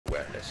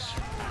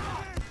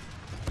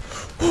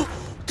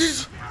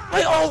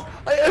No!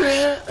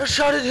 I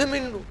shot at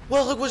him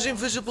while I was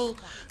invisible,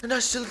 and I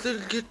still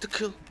didn't get the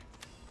kill.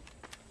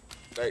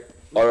 Hey,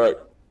 alright,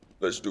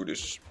 let's do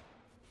this.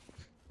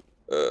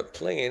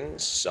 Playing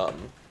some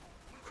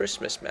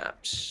Christmas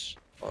maps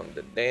on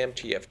the damn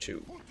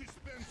TF2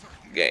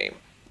 game.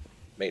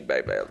 Made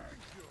by Valve,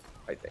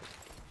 I think.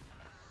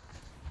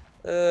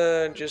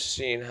 Just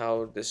seeing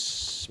how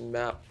this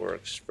map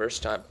works.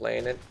 First time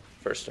playing it,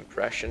 first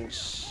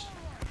impressions.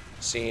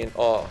 Seeing,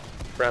 oh,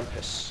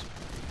 Krampus.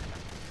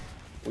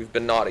 We've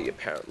been naughty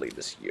apparently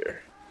this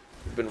year.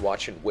 We've been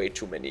watching way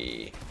too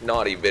many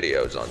naughty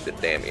videos on the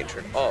damn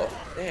internet. Oh,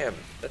 damn,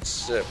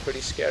 that's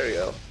pretty scary,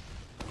 though.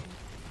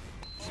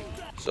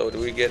 So do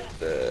we get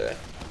the...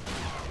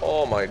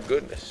 Oh my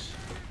goodness.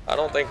 I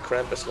don't think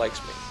Krampus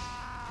likes me.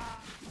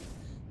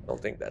 I don't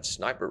think that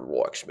sniper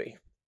walks me.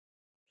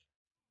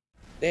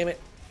 Damn it.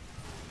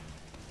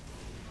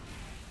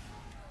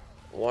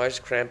 Why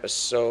is Krampus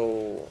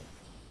so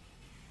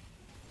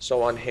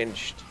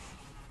unhinged?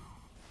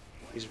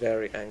 He's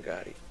very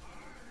angry.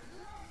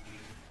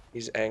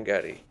 He's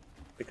angry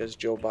because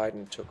Joe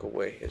Biden took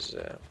away his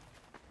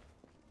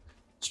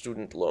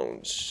student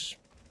loans.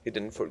 He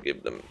didn't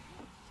forgive them.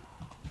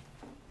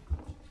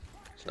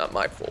 It's not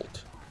my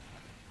fault.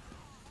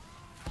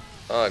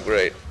 Ah,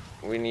 great.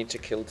 We need to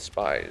kill the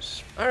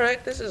spies.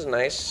 Alright, this is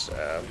nice,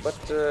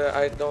 but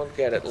I don't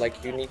get it.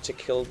 Like, you need to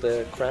kill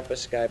the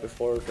Krampus guy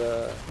before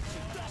the...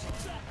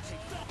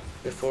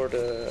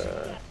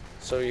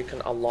 So you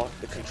can unlock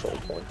the control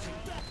point.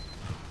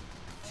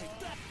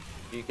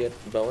 You get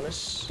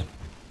bonus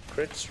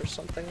crits or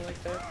something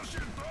like that.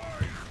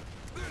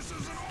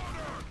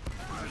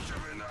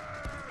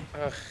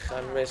 Ugh,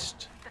 I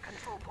missed.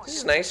 This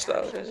is nice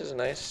though, this is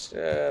nice.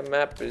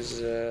 Map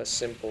is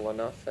simple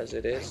enough as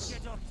it is.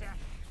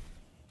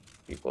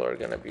 People are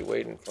gonna be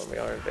waiting for me,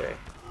 aren't they?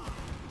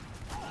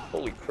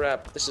 Holy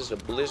crap, this is a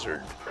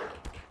blizzard.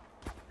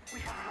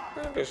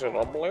 This is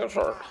a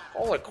blizzard.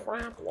 Holy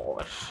crap,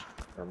 Lois.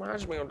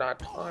 Reminds me of that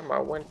time I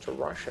went to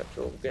Russia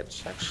to get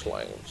sex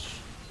slaves.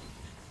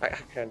 I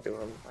can't do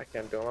him. I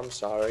can't do him. I'm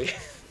sorry.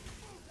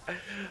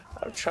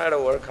 I'm trying to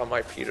work on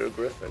my Peter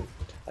Griffin.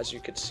 As you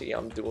can see,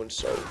 I'm doing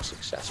so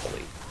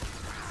successfully.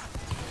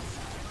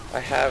 I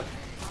have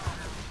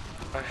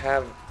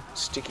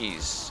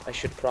stickies. I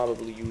should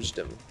probably use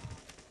them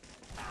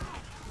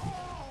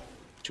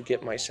to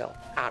get myself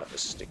out of a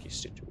sticky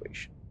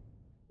situation.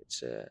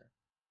 It's a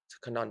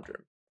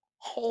conundrum.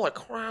 Holy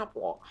crap!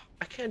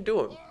 I can't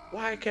do him.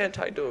 Why can't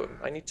I do him?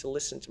 I need to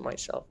listen to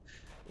myself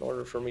in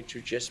order for me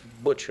to just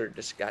butcher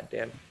this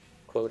goddamn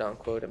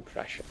quote-unquote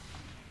impression.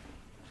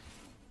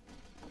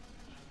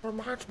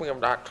 Reminds me of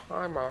that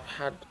time I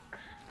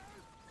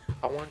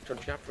went to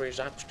Jeffrey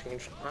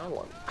Epstein's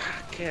island.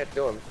 I can't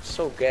do him. It's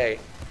so gay.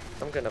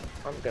 I'm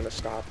gonna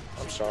stop.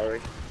 I'm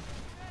sorry.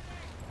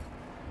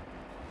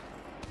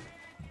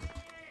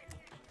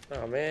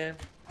 Oh man.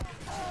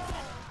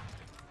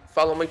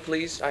 Follow me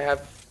please. I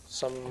have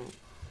some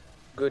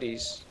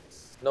goodies.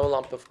 No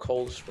lump of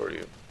coals for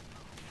you.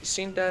 You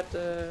seen that?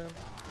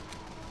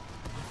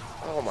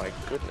 Oh my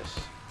goodness.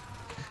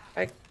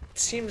 It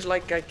seems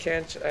like I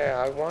can't.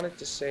 I wanted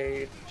to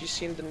say, have you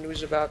seen the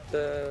news about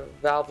the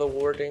Valve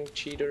awarding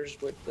cheaters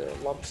with the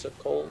lumps of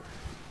coal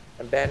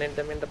and banning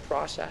them in the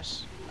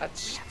process?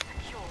 That's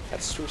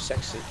too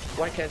sexy.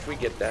 Why can't we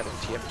get that in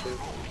TF2?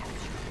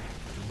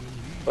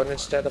 But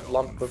instead of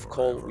lump of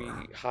coal, we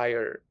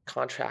hire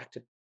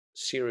contracted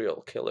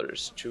serial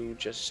killers to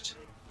just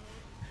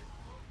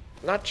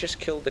not just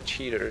kill the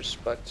cheaters,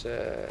 but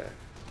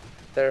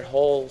their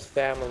whole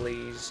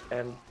families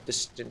and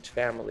distant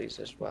families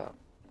as well.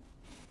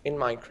 In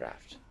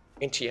Minecraft,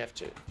 in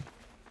TF2.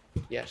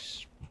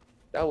 Yes,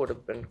 that would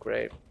have been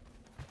great.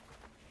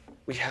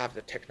 We have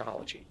the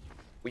technology.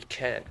 We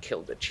can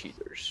kill the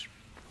cheaters.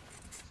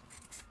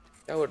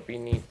 That would be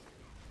neat.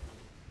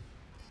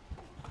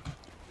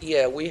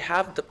 Yeah, we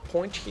have the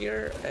point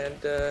here,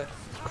 and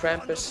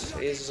Krampus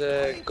is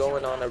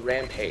going on a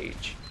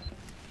rampage.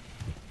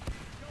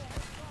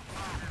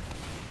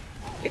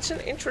 It's an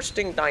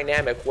interesting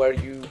dynamic where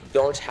you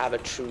don't have a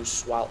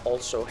truce while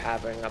also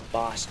having a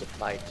boss to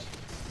fight.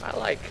 I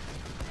like it.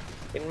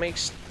 It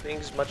makes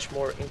things much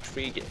more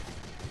intriguing.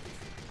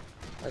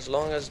 As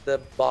long as the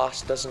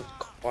boss doesn't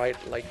quite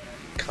like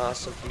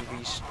constantly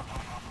be...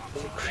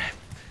 Holy crap.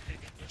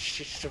 It's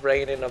just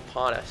raining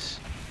upon us.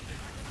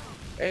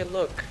 Hey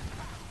look.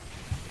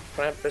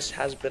 Krampus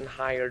has been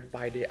hired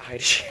by the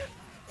IDF.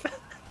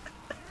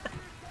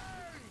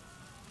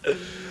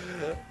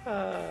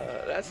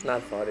 That's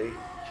not funny.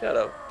 Shut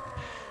up.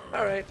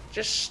 Alright,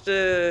 just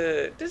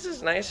this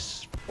is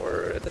nice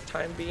for the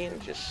time being.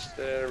 Just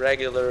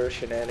regular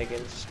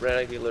shenanigans,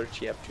 regular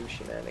TF2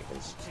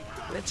 shenanigans.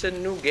 And it's a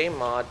new game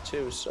mod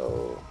too,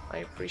 so I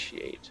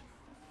appreciate.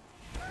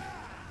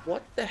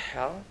 What the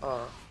hell?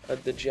 A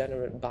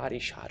degenerate body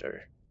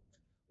shotter.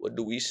 What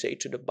do we say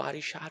to the body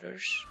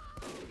shotters?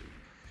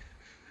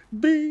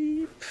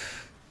 Beep.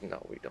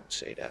 No, we don't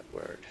say that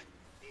word.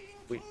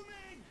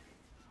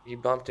 He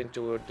bumped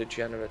into a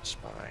degenerate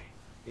spy.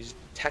 He's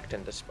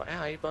detecting the spy.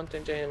 Ah, he bumped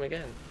into him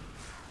again.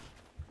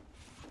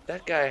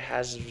 That guy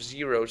has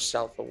zero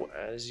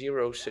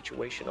zero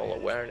situational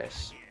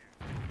awareness.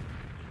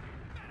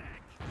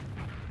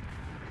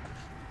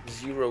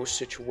 Zero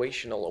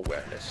situational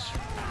awareness.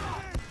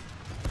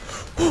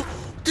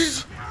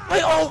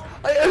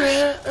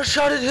 I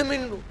shot at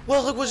him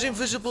while he was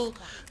invisible,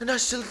 and I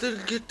still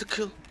didn't get the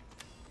kill.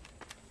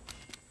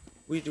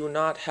 We do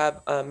not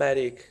have a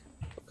medic.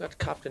 We've got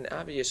Captain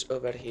Obvious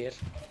over here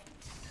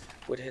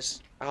with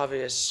his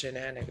obvious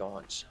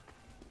shenanigans.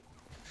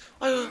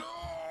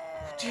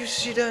 Do you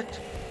see that?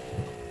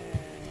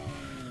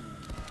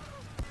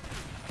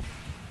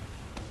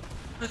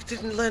 I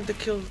didn't land the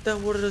kill. That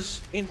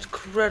was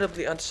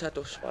incredibly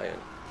unsatisfying.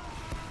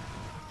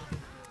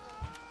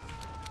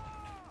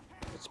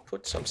 Let's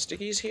put some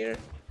stickies here.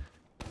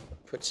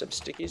 Put some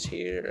stickies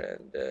here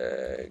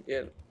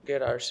and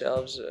get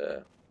ourselves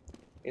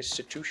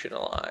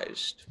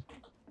institutionalized.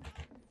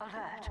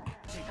 Alert.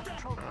 The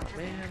control Oh point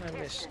man, I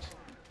missed.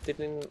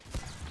 Didn't.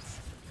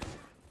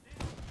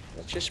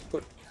 Let's just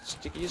put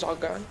stickies all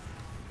gone.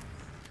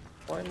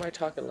 Why am I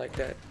talking like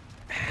that?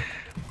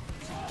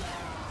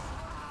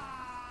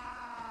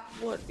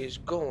 What is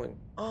going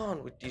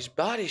on with these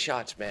body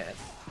shots, man?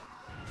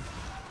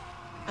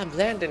 I'm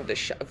landing the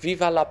shot.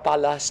 Viva la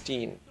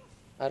Palestine.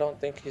 I don't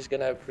think he's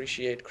gonna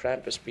appreciate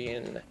Krampus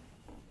being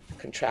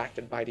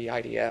contracted by the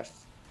IDF.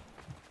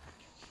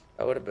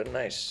 That would have been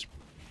nice.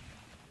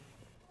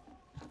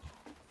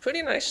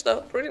 Pretty nice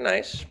though, pretty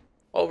nice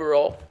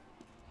overall.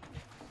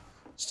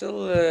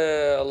 Still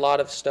a lot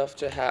of stuff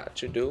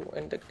to do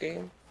in the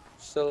game.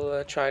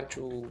 Still trying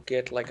to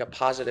get like a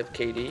positive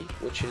KD,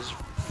 which is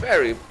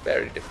very,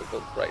 very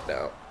difficult right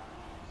now.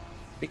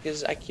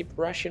 Because I keep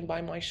rushing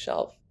by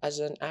myself as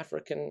an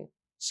African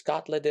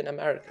Scotland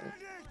American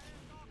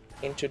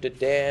into the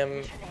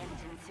damn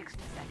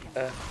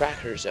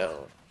cracker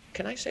zone.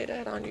 Can I say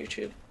that on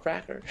YouTube?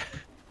 Cracker?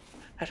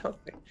 I don't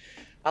think.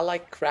 I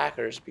like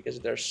crackers because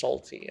they're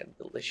salty and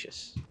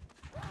delicious.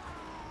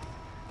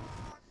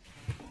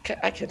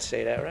 I can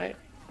say that, right?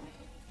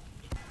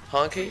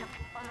 Honky?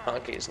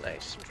 Honky is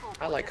nice.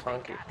 I like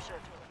honky.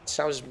 It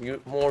sounds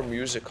more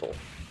musical.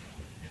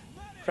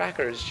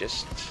 Cracker is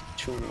just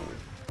too...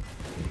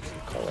 what do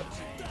you call it?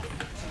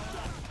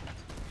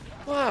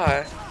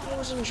 Why? I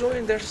was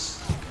enjoying their...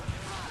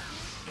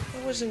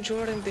 I was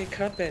enjoying the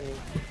company.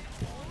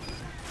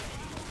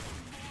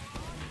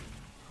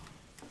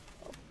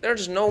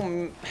 There's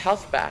no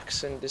health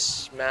packs in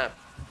this map.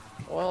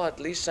 Well, at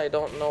least I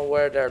don't know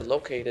where they're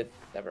located.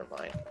 Never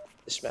mind.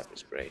 This map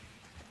is great.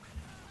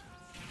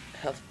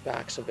 Health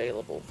packs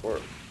available for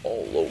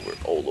all over,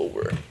 all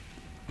over.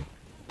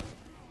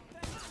 I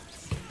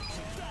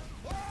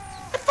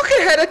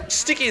fucking had a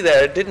sticky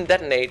there. It didn't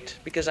detonate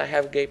because I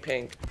have gay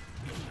pink.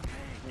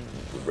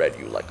 Read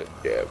you like a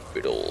damn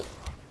fiddle.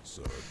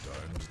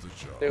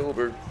 They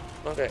Ubered.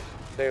 Okay,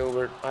 they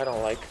Ubered. I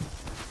don't like.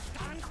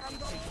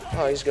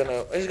 Oh, he's going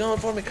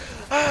for me.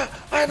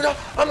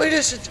 I'm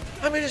innocent.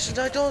 I'm innocent.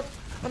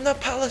 I'm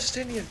not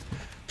Palestinian.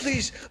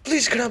 Please,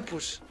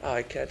 Krampus. Oh,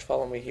 I can't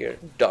follow me here,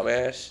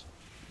 dumbass.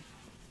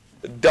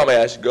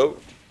 Dumbass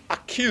goat. I'll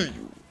kill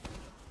you.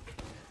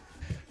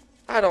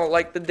 I don't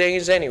like the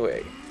Danes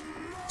anyway.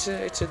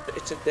 It's a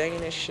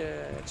Danish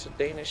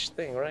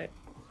thing, right?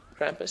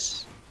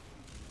 Krampus,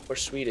 or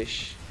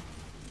Swedish.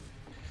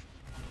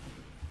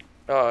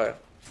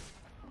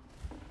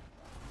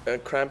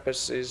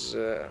 Krampus is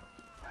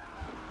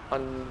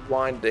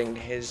unwinding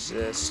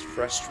his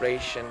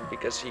frustration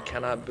because he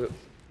cannot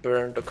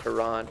burn the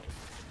Quran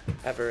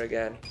ever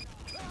again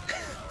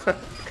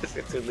because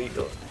it's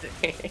illegal.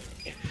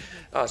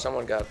 Oh,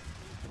 someone got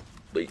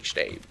bleach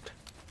taped.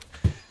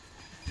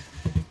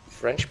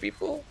 French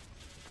people?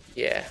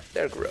 Yeah,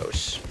 they're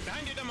gross.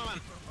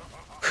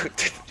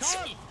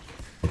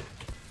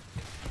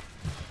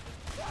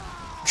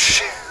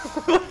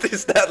 What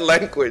is that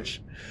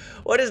language?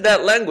 What is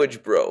that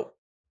language, bro?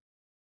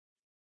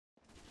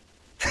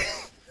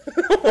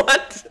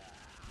 What?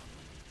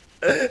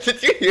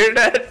 Did you hear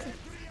that?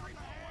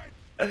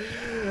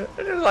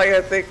 It's like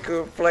I think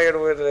we're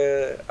playing with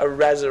a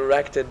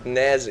resurrected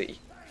Nazi.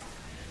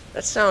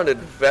 That sounded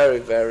very,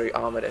 very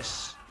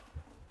ominous.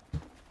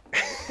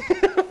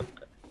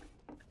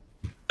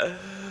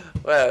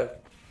 Well,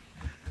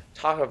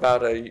 talk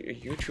about a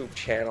YouTube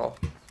channel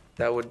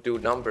that would do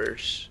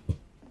numbers.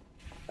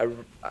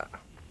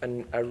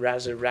 A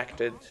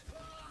resurrected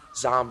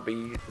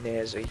zombie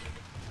Nazi.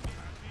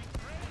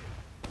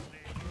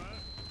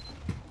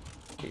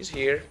 He's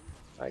here.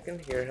 I can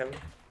hear him.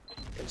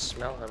 I can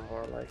smell him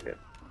more like it.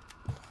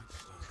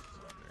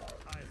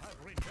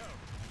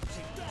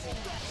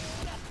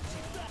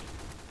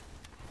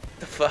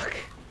 The fuck?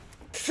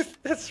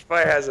 That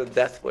spy has a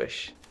death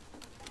wish.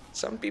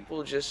 Some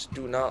people just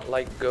do not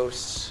like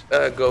goats.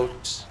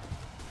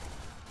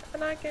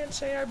 And I can't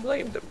say I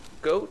blame them.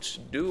 Goats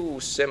do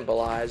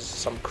symbolize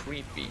some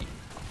creepy.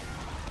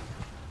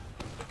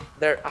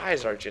 Their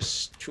eyes are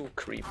just too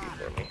creepy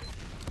for me.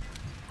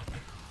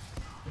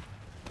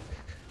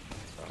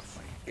 Oh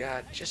my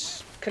god,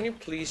 just can you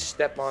please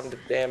step on the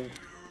damn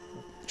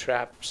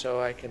trap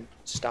so I can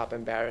stop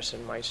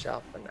embarrassing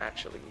myself and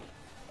actually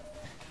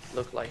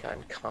look like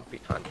I'm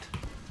competent.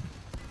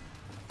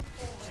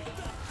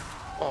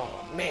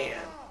 Oh man,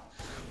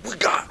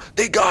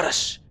 they got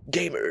us,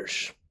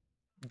 gamers.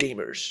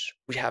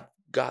 We have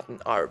gotten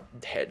our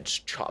heads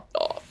chopped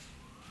off.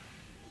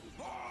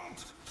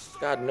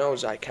 God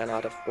knows I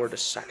cannot afford a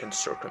second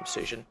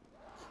circumcision.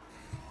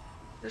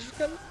 There's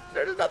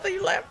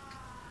nothing left.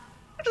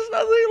 There's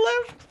nothing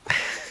left.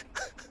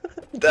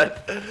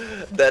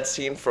 that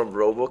scene from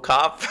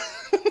RoboCop.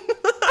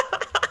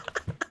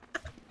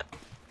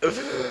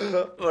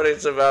 But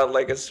it's about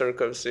like a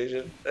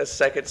circumcision, a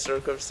second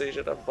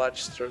circumcision, a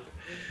botched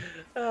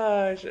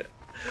ah, shit.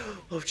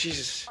 Oh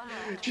Jesus,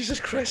 Jesus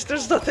Christ!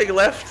 There's nothing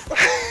left.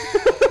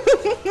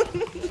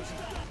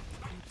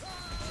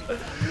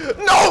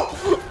 No!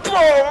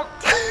 Bro!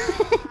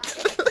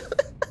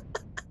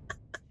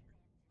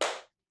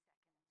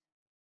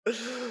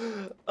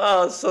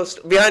 Oh, so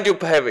behind you,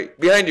 Heavy.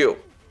 Behind you.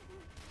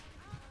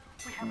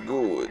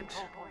 Good.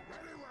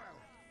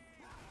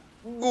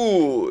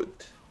 Good.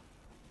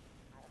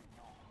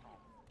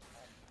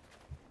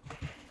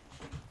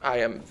 I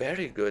am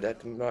very good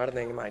at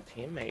murdering my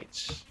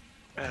teammates.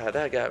 Ah,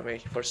 that got me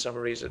for some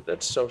reason.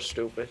 That's so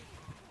stupid.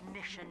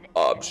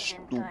 I'm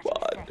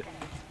stupid.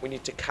 We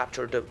need to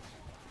capture the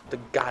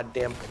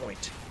goddamn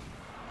point.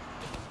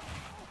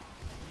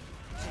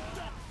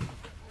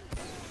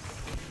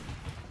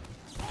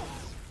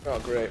 Oh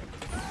great.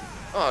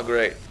 Oh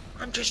great.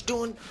 I'm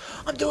doing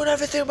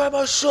everything by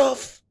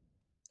myself.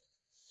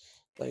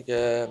 Like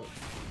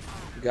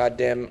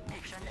goddamn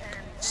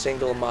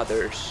single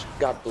mothers.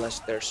 God bless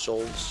their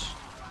souls.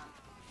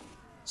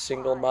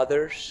 Single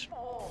mothers,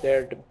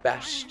 they're the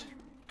best.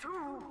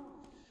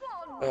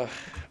 Ugh,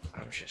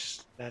 I'm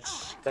just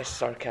that's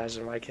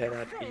sarcasm I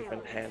cannot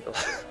even handle.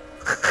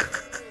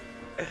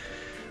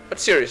 But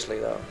seriously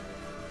though,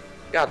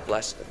 God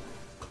bless them.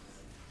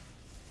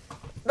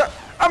 No,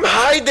 I'm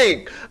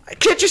hiding!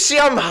 Can't you see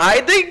I'm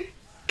hiding?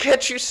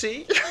 Can't you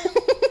see?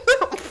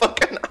 I'm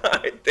fucking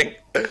hiding.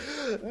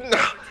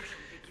 No.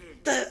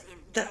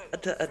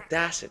 The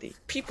audacity.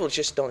 People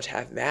just don't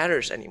have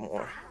manners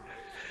anymore.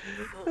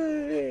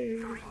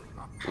 Ooh.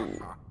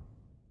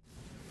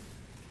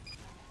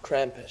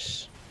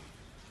 Krampus.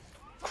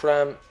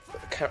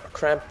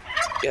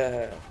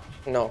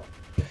 No.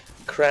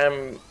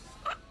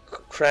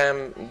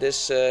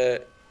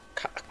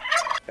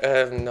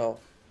 No.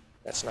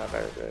 That's not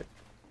very good.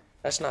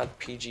 That's not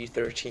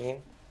PG-13.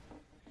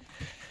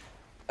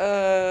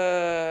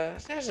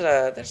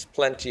 There's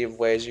plenty of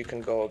ways you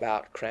can go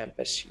about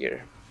Krampus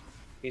here.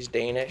 He's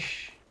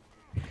Danish.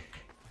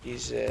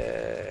 He's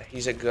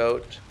a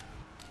goat.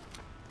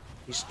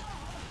 He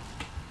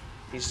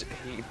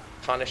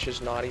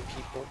punishes naughty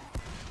people.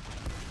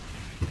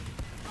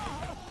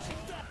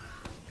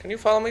 Can you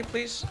follow me,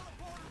 please?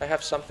 I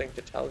have something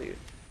to tell you.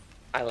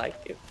 I like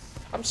you.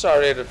 I'm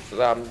sorry that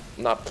I'm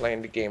not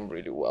playing the game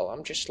really well.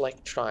 I'm just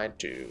like trying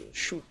to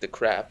shoot the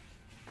crap.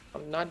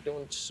 I'm not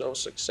doing so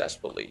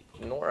successfully,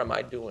 nor am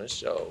I doing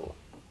so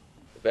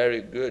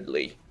very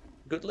goodly.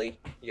 Goodly?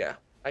 Yeah,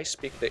 I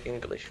speak the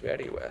English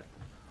very well.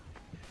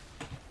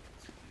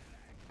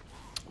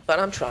 But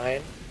I'm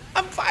trying.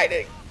 I'm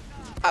fighting.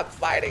 I'm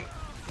fighting.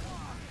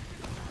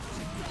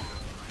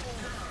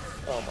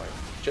 Oh my,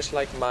 just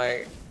like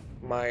my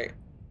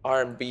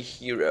R&B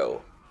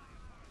hero.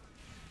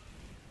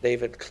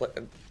 David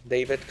Clinton.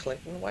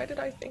 Why did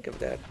I think of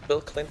that?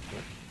 Bill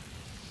Clinton.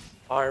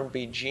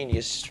 R&B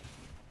genius.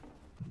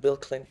 Bill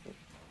Clinton.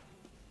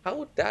 How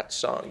would that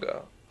song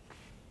go?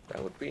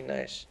 That would be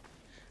nice.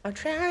 I'm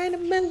trying to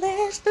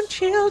molest the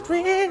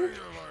children.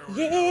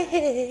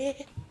 Yeah.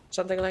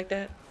 Something like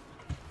that.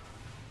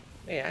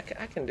 Yeah,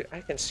 I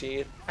can see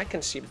it. I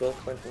can see Bill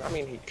Clinton. I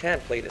mean, he can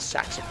play the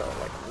saxophone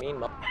like a mean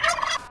mom.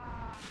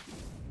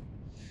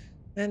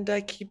 And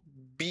I keep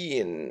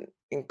being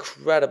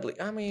incredibly,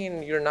 I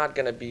mean, you're not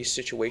gonna be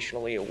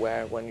situationally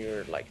aware when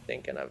you're like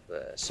thinking of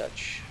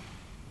such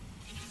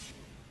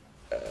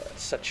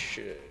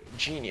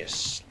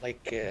genius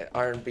like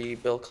R&B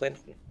Bill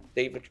Clinton,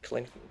 David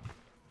Clinton,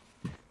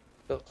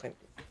 Bill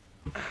Clinton.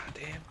 Ah,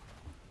 damn.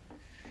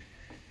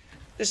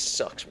 This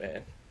sucks,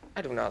 man.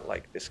 I do not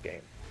like this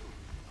game.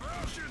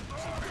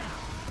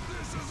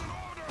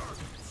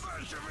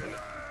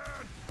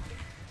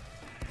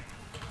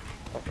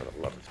 Oh, for the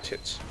love of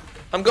tits.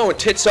 I'm going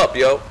tits up,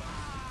 yo.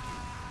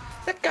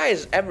 That guy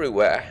is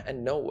everywhere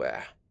and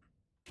nowhere.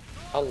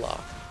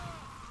 Allah.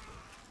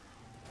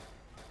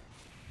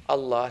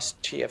 Allah's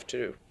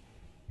TF2.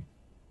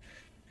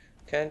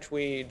 Can't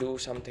we do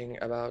something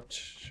about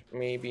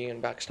me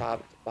being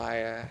backstabbed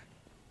by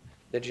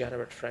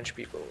degenerate French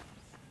people?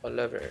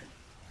 Oliver.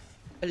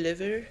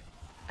 Oliver?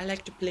 I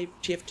like to play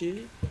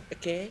TF2,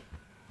 okay?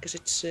 Cause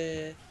it's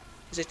a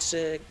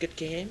good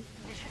game.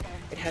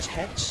 It has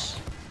heads.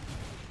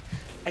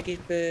 I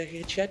get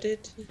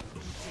headshotted.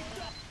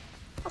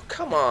 Oh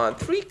come on,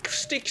 3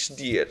 sticks,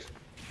 dear.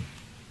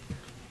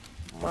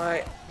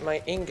 My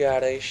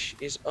English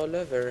is all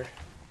over.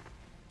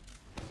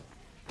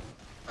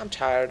 I'm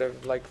tired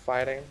of like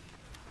fighting.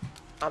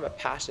 I'm a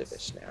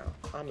pacifist now.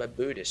 I'm a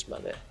Buddhist,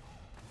 mother.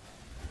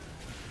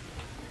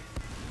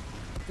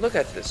 Look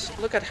at this.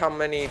 Look at how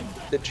many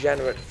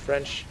degenerate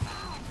French.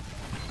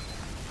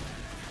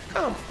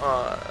 Come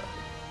on.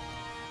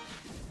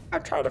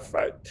 I'm trying to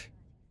fight.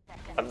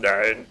 I'm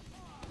dying.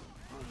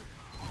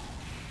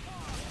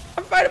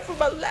 I'm fighting for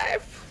my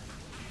life.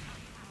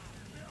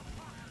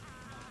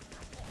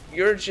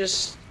 You're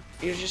just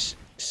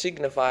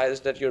signifies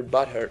that you're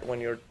butthurt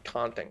when you're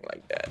taunting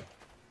like that.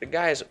 The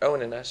guy is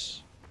owning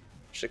us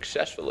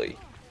successfully.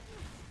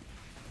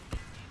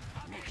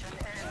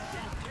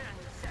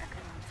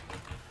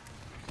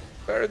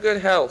 Very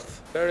good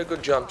health, very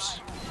good jumps.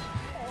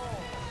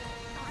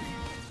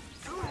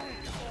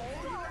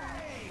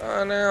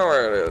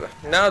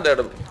 Now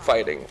they're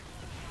fighting.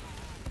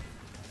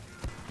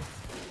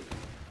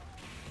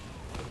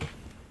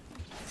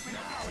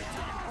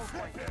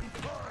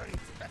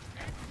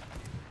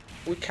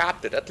 We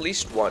capped it at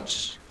least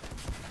once.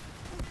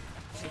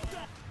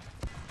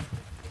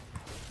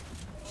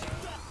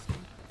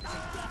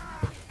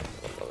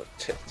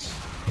 Tits.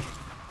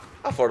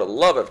 Oh, for the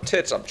love of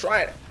tits, I'm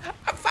trying.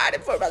 I'm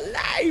fighting for my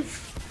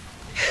life.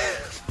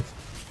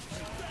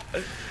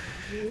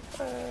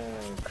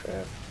 Oh,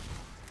 crap.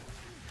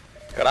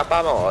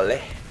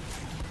 Crapamole.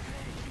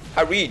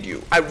 I read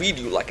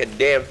you like a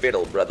damn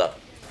fiddle, brother.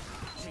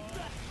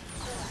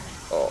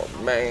 Oh,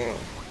 man.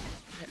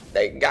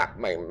 They got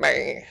me,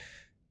 man.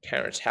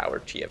 Terrance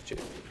Howard TF2.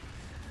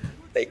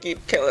 They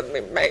keep killing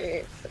me,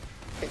 man.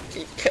 They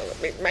keep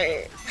killing me,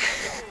 man.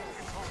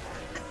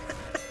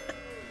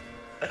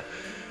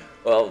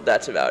 Well,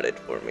 that's about it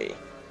for me.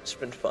 It's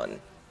been fun.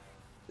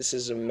 This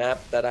is a map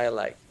that I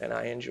like and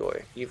I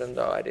enjoy, even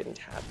though I didn't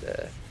have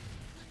the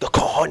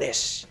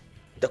cojones.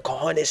 The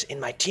cojones in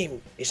my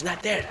team is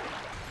not there.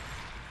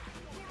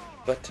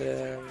 But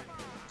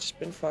it's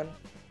been fun.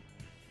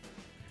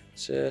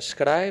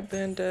 Subscribe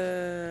and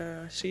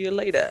see you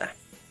later.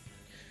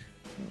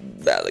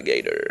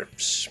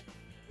 Alligators.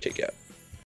 Take care.